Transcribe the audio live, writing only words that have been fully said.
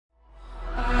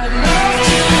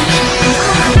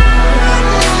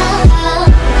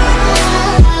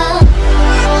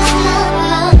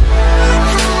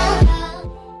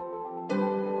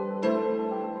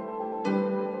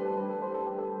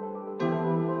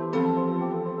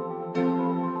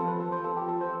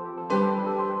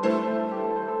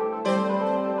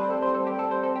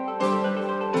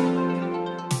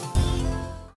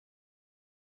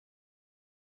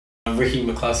Ricky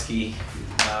Mccluskey,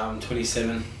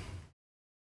 27.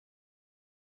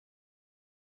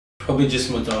 Probably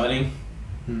just my dieting.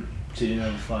 So you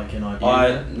didn't have like an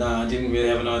idea? No, I didn't really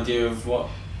have an idea of what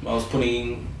I was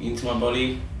putting into my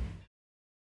body.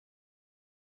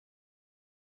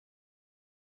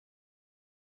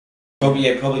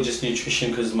 Probably just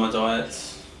nutrition because of my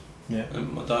diets. Yeah.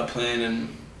 And my diet plan,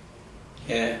 and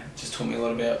yeah, it just taught me a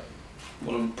lot about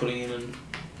what I'm putting in and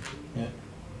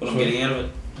what I'm getting out of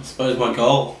it. I suppose my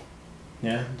goal.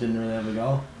 Yeah, didn't really have a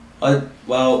goal.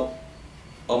 Well,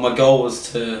 my goal was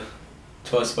to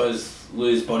I suppose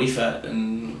lose body fat,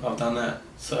 and I've done that.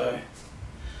 So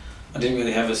I didn't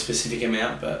really have a specific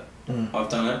amount, but I've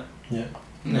done it. Yeah.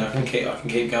 Now I can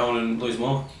keep going and lose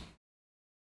more.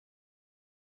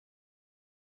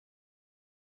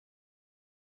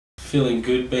 Feeling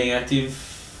good, being active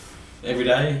every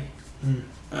day.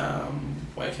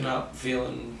 Waking up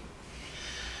feeling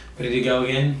ready to go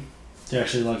again. Do you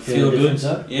actually like feel good?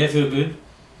 Though? Yeah, feel good.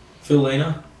 Feel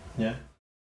leaner. Yeah.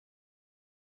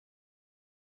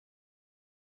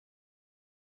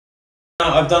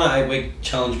 I've done an 8-week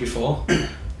challenge before,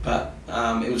 but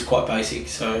it was quite basic.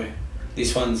 So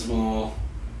this one's more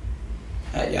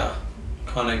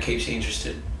kind of keeps you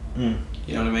interested. You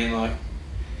know what I mean? Like.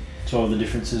 So what were the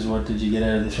differences? What did you get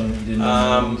out of this one that you didn't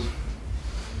know?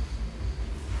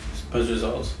 I suppose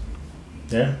results.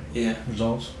 Yeah? Yeah.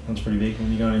 Results? That's pretty big when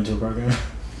you're going into a program.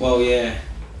 Well, yeah.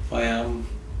 I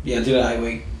did an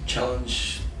 8-week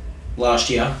challenge last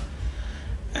year,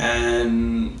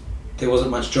 and there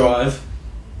wasn't much drive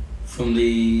from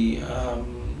the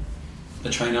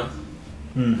trainer.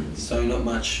 So not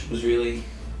much was really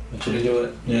put into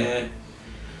it. Yeah.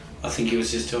 I think he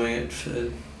was just doing it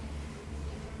for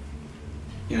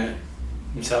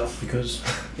himself. Because?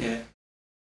 Yeah.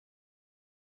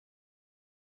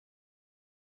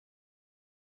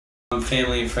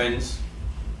 Family and friends,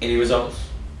 any results,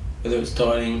 whether it's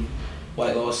dieting,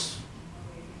 weight loss,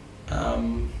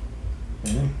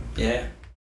 yeah.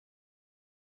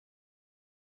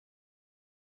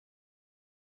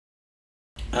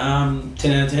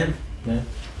 10 out of 10. Yeah.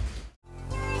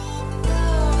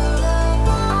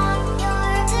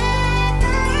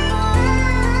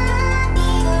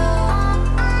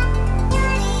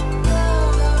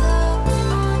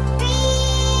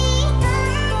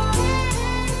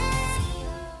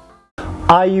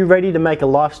 Are you ready to make a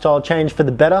lifestyle change for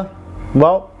the better?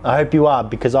 Well, I hope you are,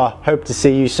 because I hope to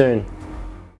see you soon.